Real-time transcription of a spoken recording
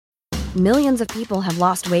Millions of people have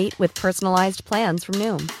lost weight with personalized plans from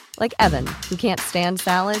Noom, like Evan, who can't stand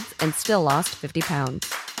salads and still lost 50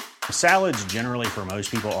 pounds. Salads generally for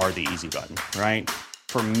most people are the easy button, right?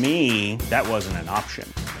 For me, that wasn't an option.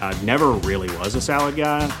 I never really was a salad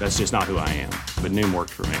guy. That's just not who I am. But Noom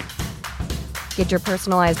worked for me. Get your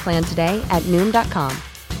personalized plan today at Noom.com.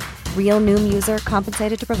 Real Noom user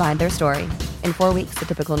compensated to provide their story. In 4 weeks, the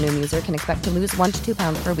typical Noom user can expect to lose 1 to 2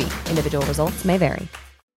 pounds per week. Individual results may vary.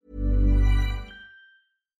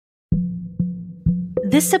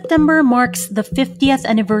 This September marks the 50th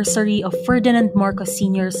anniversary of Ferdinand Marcos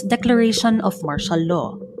Sr.'s declaration of martial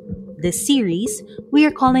law. This series, we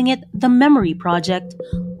are calling it The Memory Project,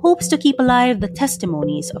 hopes to keep alive the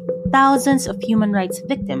testimonies of thousands of human rights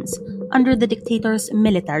victims under the dictator's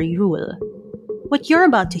military rule. What you're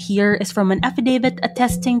about to hear is from an affidavit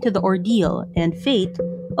attesting to the ordeal and fate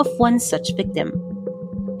of one such victim.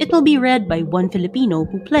 It will be read by one Filipino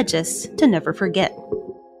who pledges to never forget.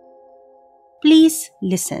 Please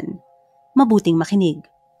listen. Mabuting makinig.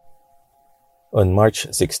 On March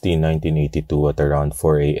 16, 1982 at around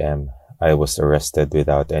 4 a.m., I was arrested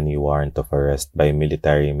without any warrant of arrest by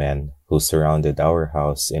military men who surrounded our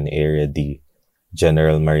house in Area D,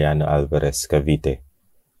 General Mariano Alvarez, Cavite,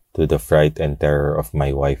 to the fright and terror of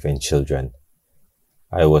my wife and children.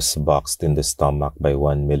 I was boxed in the stomach by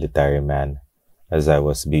one military man as I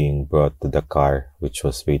was being brought to the car which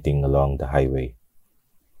was waiting along the highway.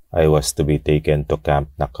 I was to be taken to Camp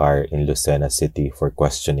Nakar in Lucena City for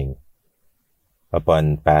questioning.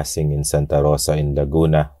 Upon passing in Santa Rosa in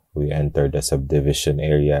Laguna, we entered the subdivision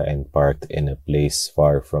area and parked in a place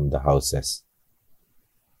far from the houses.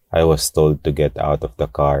 I was told to get out of the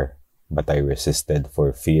car, but I resisted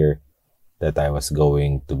for fear that I was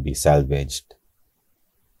going to be salvaged.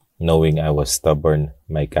 Knowing I was stubborn,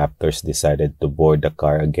 my captors decided to board the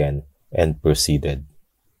car again and proceeded.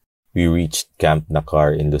 We reached Camp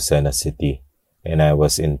Nakar in Lucena City, and I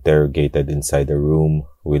was interrogated inside a room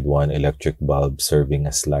with one electric bulb serving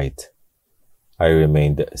as light. I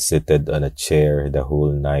remained seated on a chair the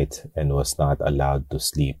whole night and was not allowed to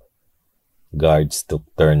sleep. Guards took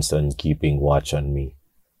turns on keeping watch on me.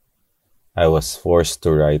 I was forced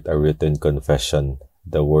to write a written confession.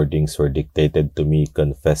 The wordings were dictated to me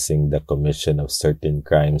confessing the commission of certain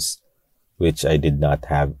crimes which I did not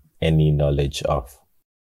have any knowledge of.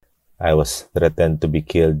 I was threatened to be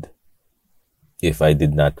killed if I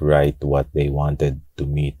did not write what they wanted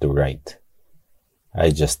me to write. I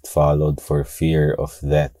just followed for fear of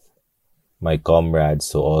death. My comrades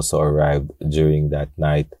who also arrived during that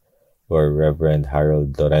night were Reverend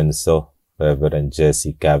Harold Lorenzo, Reverend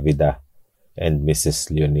Jesse Cavida, and Mrs.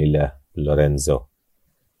 Leonila Lorenzo.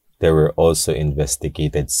 They were also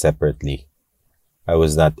investigated separately. I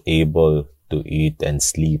was not able to eat and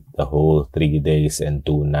sleep the whole 3 days and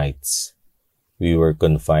 2 nights. We were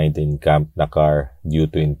confined in Camp Nakar due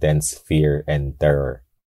to intense fear and terror.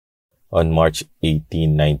 On March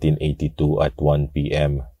 18, 1982 at 1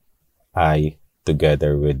 p.m., I,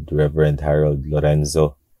 together with Reverend Harold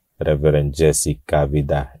Lorenzo, Reverend Jesse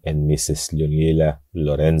Cavida, and Mrs. Leonila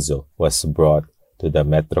Lorenzo, was brought to the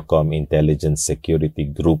Metrocom Intelligence Security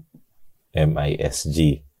Group,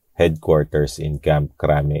 MISG, headquarters in Camp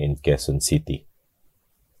Crame in Quezon City.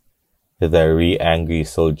 The very angry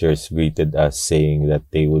soldiers greeted us saying that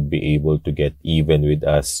they would be able to get even with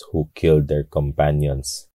us who killed their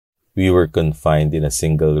companions. We were confined in a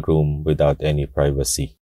single room without any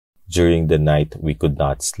privacy. During the night, we could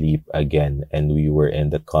not sleep again and we were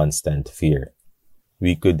in the constant fear.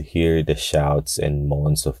 We could hear the shouts and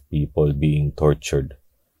moans of people being tortured.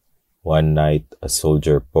 One night, a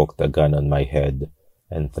soldier poked a gun on my head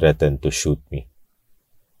and threatened to shoot me.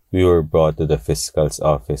 We were brought to the fiscal's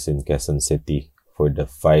office in Quezon City for the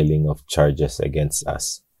filing of charges against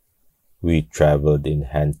us. We traveled in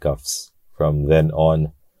handcuffs. From then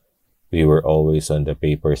on, we were always on the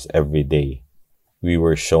papers every day. We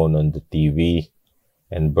were shown on the TV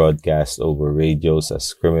and broadcast over radios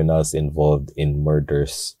as criminals involved in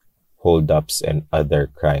murders, hold-ups, and other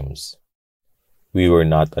crimes. We were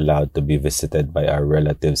not allowed to be visited by our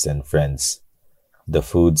relatives and friends. The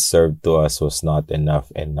food served to us was not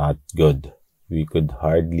enough and not good. We could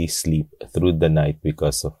hardly sleep through the night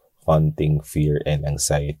because of haunting fear and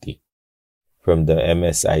anxiety. From the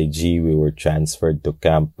MSIG, we were transferred to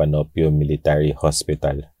Camp Panopio Military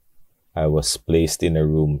Hospital. I was placed in a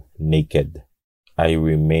room naked. I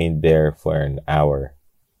remained there for an hour.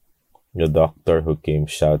 The doctor who came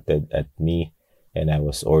shouted at me, and I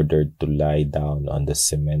was ordered to lie down on the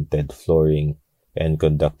cemented flooring and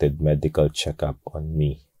conducted medical checkup on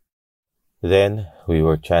me. Then, we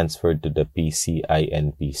were transferred to the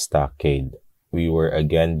PCINP stockade. we were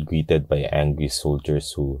again greeted by angry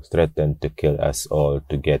soldiers who threatened to kill us all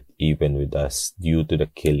to get even with us due to the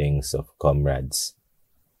killings of comrades.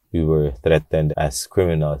 We were threatened as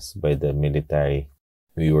criminals by the military.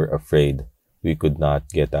 We were afraid we could not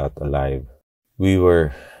get out alive. We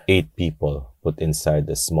were 8 people put inside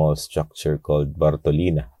a small structure called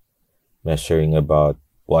Bartolina, measuring about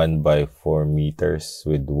 1 by 4 meters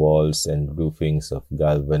with walls and roofings of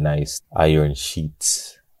galvanized iron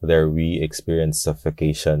sheets. There we experienced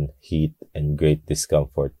suffocation, heat, and great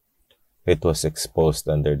discomfort. It was exposed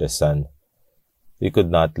under the sun. We could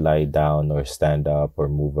not lie down or stand up or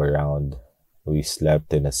move around. We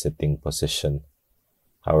slept in a sitting position.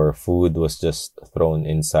 Our food was just thrown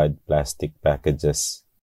inside plastic packages.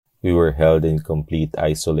 We were held in complete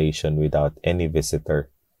isolation without any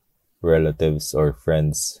visitor, relatives, or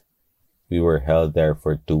friends. We were held there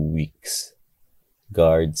for 2 weeks.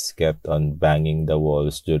 Guards kept on banging the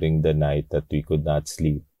walls during the night that we could not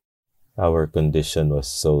sleep. Our condition was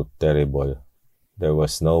so terrible. There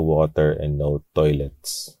was no water and no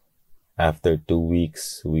toilets. After 2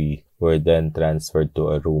 weeks, we were then transferred to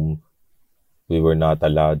a room. We were not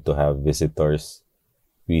allowed to have visitors.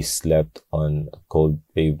 We slept on cold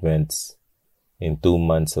pavements. In 2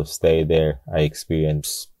 months of stay there, I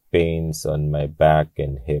experienced pains on my back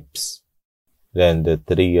and hips. Then the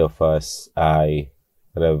 3 of us, I,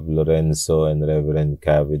 Rev Lorenzo, and Reverend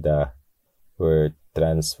Cavida, were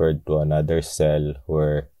transferred to another cell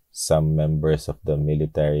where some members of the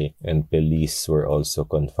military and police were also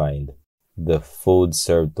confined. The food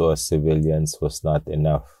served to us civilians was not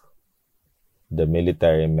enough. The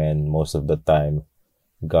military men, most of the time,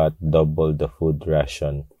 got double the food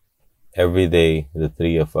ration. Every day, the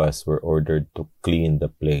 3 of us were ordered to clean the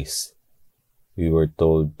place. We were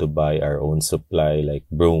told to buy our own supply like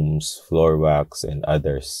brooms, floor wax, and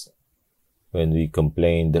others. When we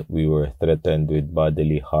complained, we were threatened with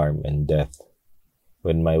bodily harm and death.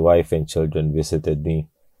 When my wife and children visited me,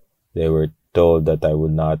 they were told that I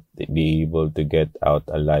would not be able to get out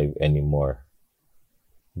alive anymore.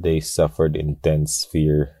 They suffered intense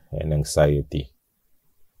fear and anxiety.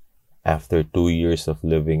 After 2 years of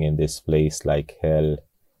living in this place like hell,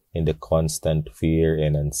 in the constant fear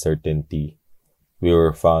and uncertainty, we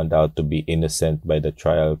were found out to be innocent by the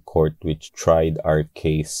trial court which tried our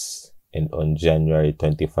case, and on January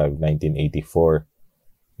 25, 1984,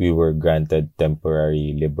 we were granted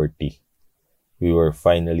temporary liberty. We were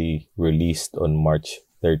finally released on March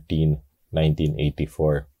 13,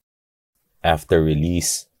 1984. After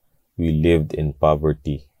release, we lived in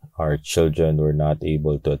poverty. Our children were not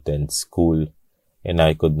able to attend school, and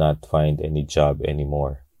I could not find any job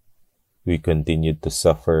anymore. We continued to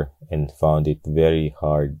suffer and found it very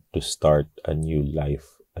hard to start a new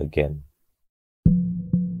life again.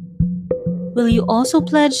 Will you also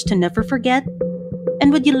pledge to never forget?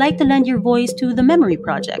 And would you like to lend your voice to the Memory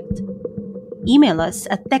Project? Email us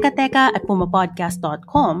at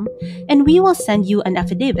tekateka@pumapodcast.com and we will send you an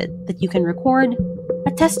affidavit that you can record,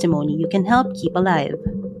 a testimony you can help keep alive.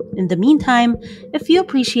 In the meantime, if you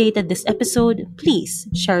appreciated this episode, please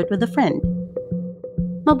share it with a friend.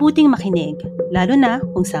 Mabuting makinig, lalo na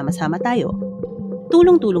kung sama-sama tayo.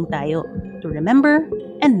 Tulong-tulong tayo to remember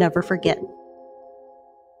and never forget.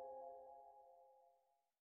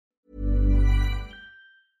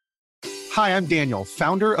 Hi, I'm Daniel,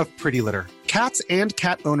 founder of Pretty Litter. Cats and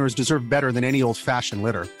cat owners deserve better than any old-fashioned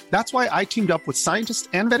litter. That's why I teamed up with scientists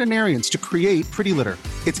and veterinarians to create Pretty Litter.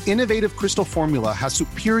 Its innovative crystal formula has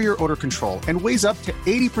superior odor control and weighs up to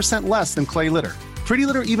 80% less than clay litter. Pretty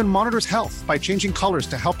Litter even monitors health by changing colors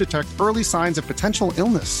to help detect early signs of potential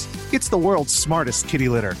illness. It's the world's smartest kitty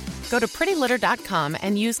litter. Go to prettylitter.com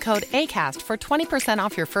and use code ACAST for 20%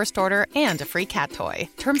 off your first order and a free cat toy.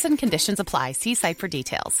 Terms and conditions apply. See site for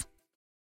details.